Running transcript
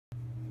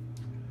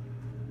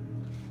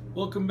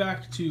Welcome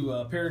back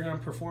to Paragon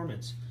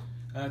Performance.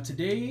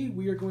 Today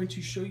we are going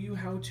to show you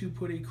how to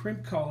put a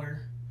crimp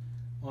collar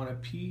on a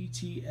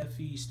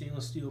PTFE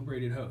stainless steel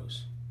braided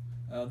hose.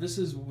 This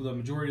is the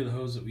majority of the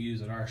hose that we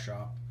use at our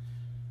shop.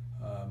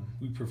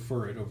 We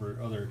prefer it over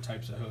other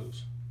types of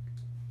hose.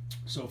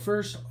 So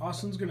first,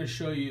 Austin's going to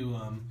show you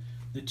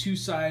the two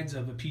sides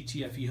of a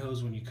PTFE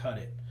hose when you cut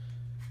it.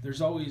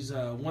 There's always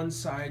one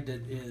side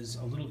that is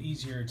a little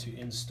easier to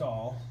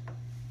install,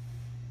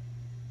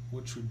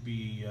 which would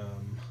be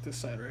this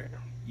side right here.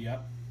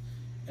 Yep.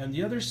 And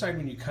the other side,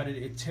 when you cut it,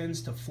 it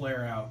tends to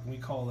flare out. We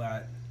call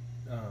that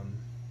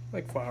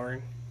like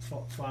flowering.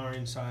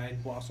 Flowering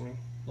side,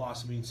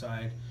 blossoming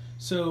side.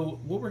 So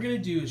what we're going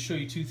to do is show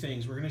you two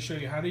things. We're going to show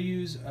you how to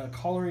use a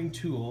collaring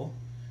tool,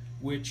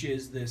 which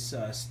is this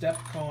step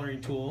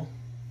collaring tool.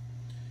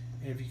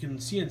 And if you can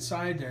see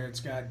inside there,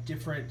 it's got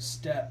different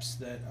steps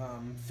that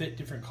fit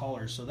different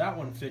collars. So that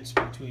one fits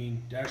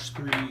between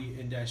 -3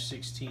 and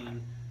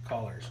 -16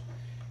 collars.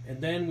 And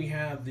then we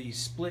have the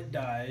split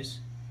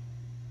dies,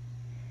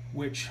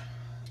 which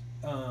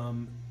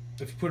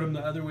if you put them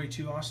the other way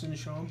too, Austin, to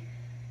show them,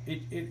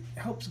 it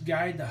helps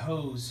guide the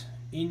hose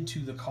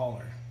into the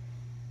collar.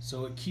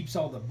 So it keeps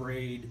all the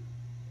braid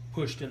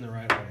pushed in the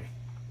right way.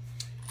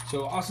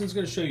 So Austin's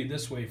going to show you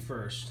this way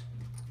first.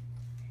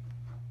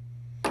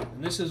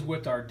 And this is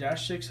with our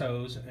 -6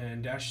 hose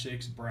and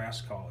 -6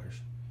 brass collars.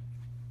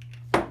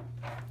 We'll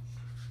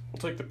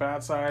take the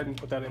bad side and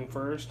put that in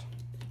first.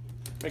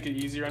 Make it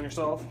easier on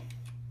yourself.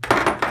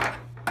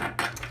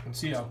 And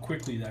see how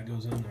quickly that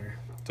goes in there.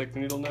 Take the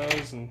needle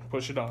nose and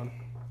push it on.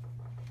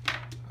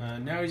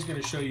 Now he's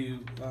going to show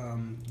you,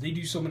 they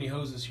do so many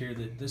hoses here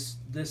that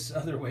this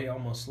other way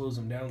almost slows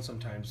them down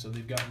sometimes, so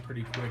they've gotten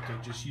pretty quick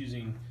at just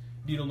using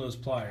needle nose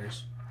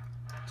pliers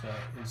to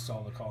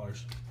install the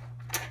collars.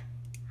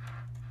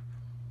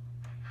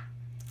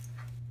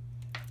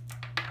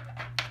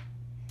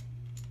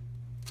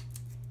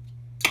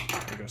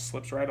 There it goes,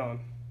 slips right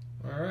on.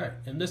 Alright,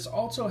 and this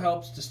also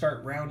helps to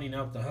start rounding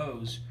out the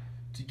hose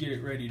to get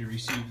it ready to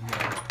receive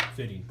the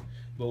fitting.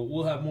 But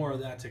we'll have more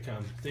of that to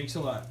come. Thanks a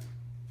lot.